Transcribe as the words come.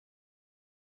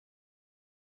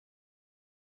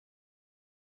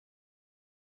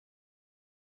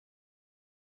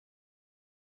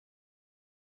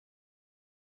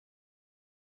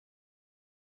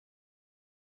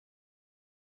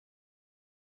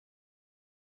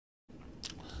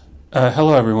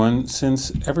Hello everyone.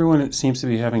 Since everyone seems to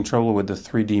be having trouble with the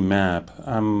 3D map,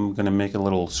 I'm going to make a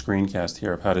little screencast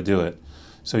here of how to do it.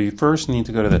 So you first need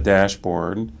to go to the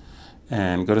dashboard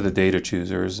and go to the data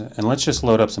choosers, and let's just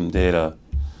load up some data.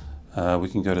 We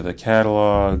can go to the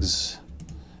catalogs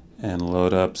and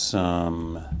load up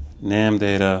some NAM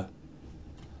data.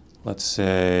 Let's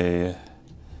say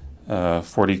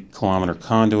 40-kilometer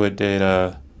conduit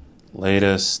data,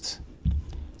 latest.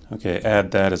 Okay,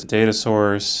 add that as a data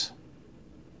source.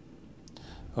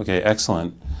 Okay,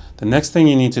 excellent. The next thing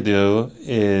you need to do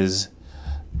is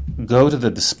go to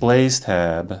the Displays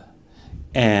tab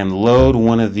and load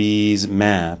one of these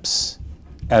maps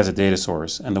as a data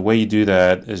source. And the way you do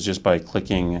that is just by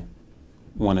clicking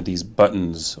one of these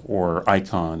buttons or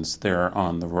icons there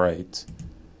on the right.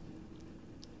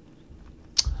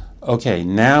 Okay,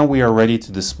 now we are ready to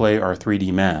display our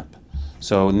 3D map.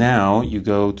 So now you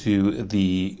go to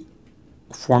the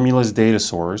Formulas data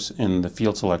source in the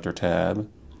Field Selector tab,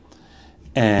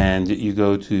 and you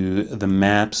go to the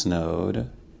Maps node,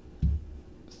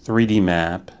 3D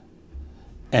Map,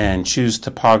 and choose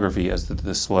Topography as the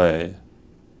display.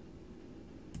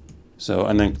 So,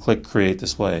 and then click Create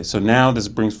Display. So now this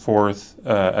brings forth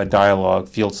a dialog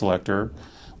Field Selector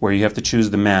where you have to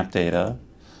choose the map data.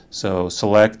 So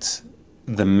select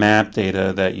the map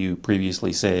data that you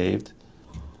previously saved.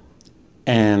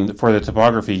 And for the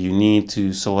topography, you need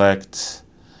to select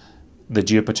the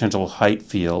geopotential height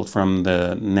field from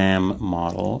the NAM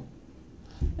model.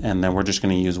 And then we're just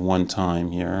going to use one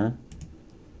time here.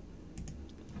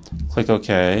 Click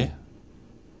OK.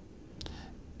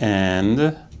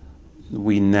 And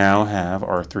we now have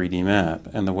our 3D map.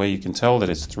 And the way you can tell that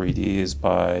it's 3D is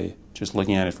by just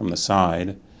looking at it from the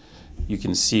side. You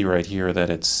can see right here that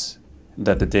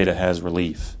the data has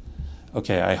relief.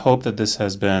 Okay, I hope that this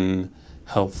has been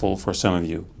helpful for some of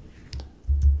you.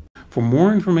 For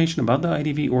more information about the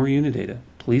IDV or Unidata,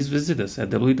 please visit us at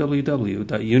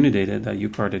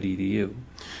www.unidata.ucar.edu.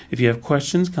 If you have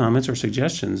questions, comments, or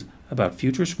suggestions about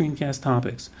future screencast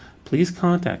topics, please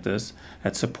contact us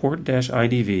at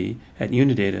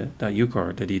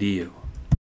support-idv@unidata.ucar.edu.